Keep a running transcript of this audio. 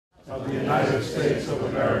of the United States of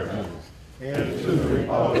America and to the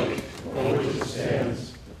republic for which it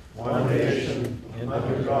stands, one nation,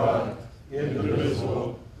 under God,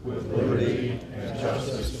 indivisible, with liberty and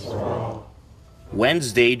justice for all.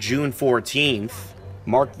 Wednesday, June 14th,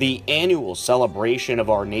 marked the annual celebration of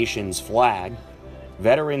our nation's flag.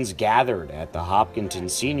 Veterans gathered at the Hopkinton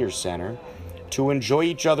Senior Center to enjoy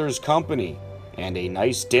each other's company and a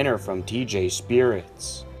nice dinner from TJ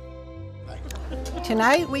Spirits.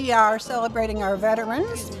 Tonight we are celebrating our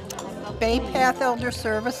veterans. Bay Path Elder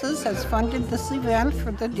Services has funded this event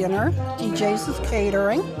for the dinner. DJ's is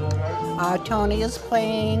catering. Tony is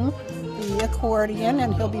playing the accordion,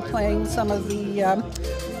 and he'll be playing some of the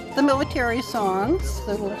military songs.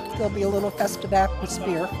 There'll be a little festive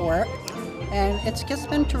atmosphere for it. And it's just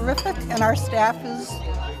been terrific, and our staff is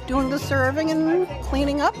doing the serving and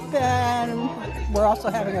cleaning up, and we're also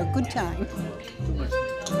having a good time.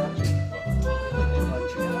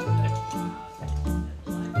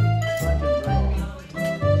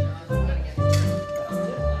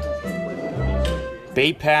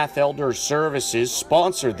 Bay Path Elder Services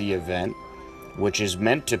sponsored the event, which is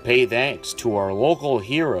meant to pay thanks to our local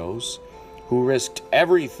heroes who risked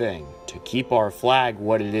everything to keep our flag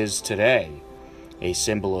what it is today, a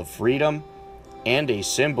symbol of freedom and a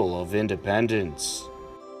symbol of independence.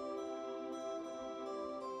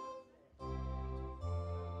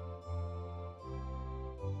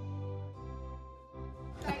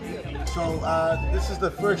 So this is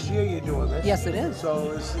the first year you're doing this? Yes, it is.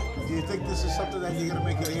 So do you think this is something that you're going to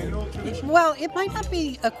make an annual tradition? Well, it might not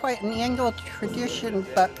be quite an annual tradition,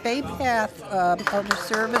 but Bay Path Elder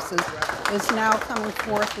Services is now coming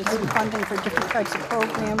forth with some funding for different types of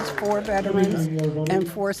programs for veterans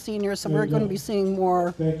and for seniors, so we're going to be seeing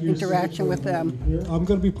more interaction with them. I'm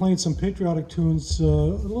going to be playing some patriotic tunes, a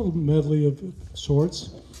little medley of sorts,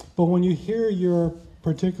 but when you hear your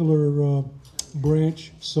particular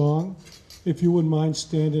branch song, if you wouldn't mind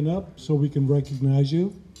standing up so we can recognize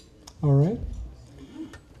you. All right.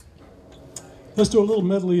 Let's do a little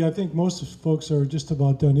medley. I think most folks are just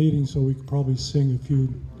about done eating, so we could probably sing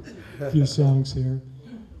a few songs here.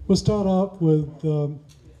 We'll start off with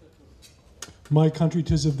My Country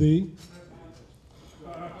 'Tis of Thee,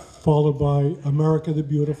 followed by America the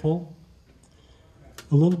Beautiful,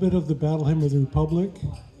 a little bit of the Battle Hymn of the Republic,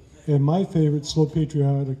 and my favorite slow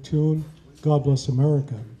patriotic tune, God Bless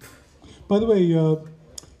America. By the way,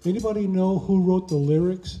 anybody know who wrote the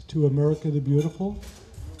lyrics to America the Beautiful?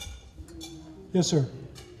 Yes, sir.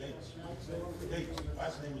 Bates.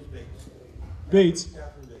 Last name is Bates. Bates.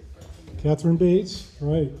 Catherine Bates. Catherine Bates,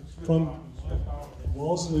 right, from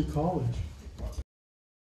Wellesley College.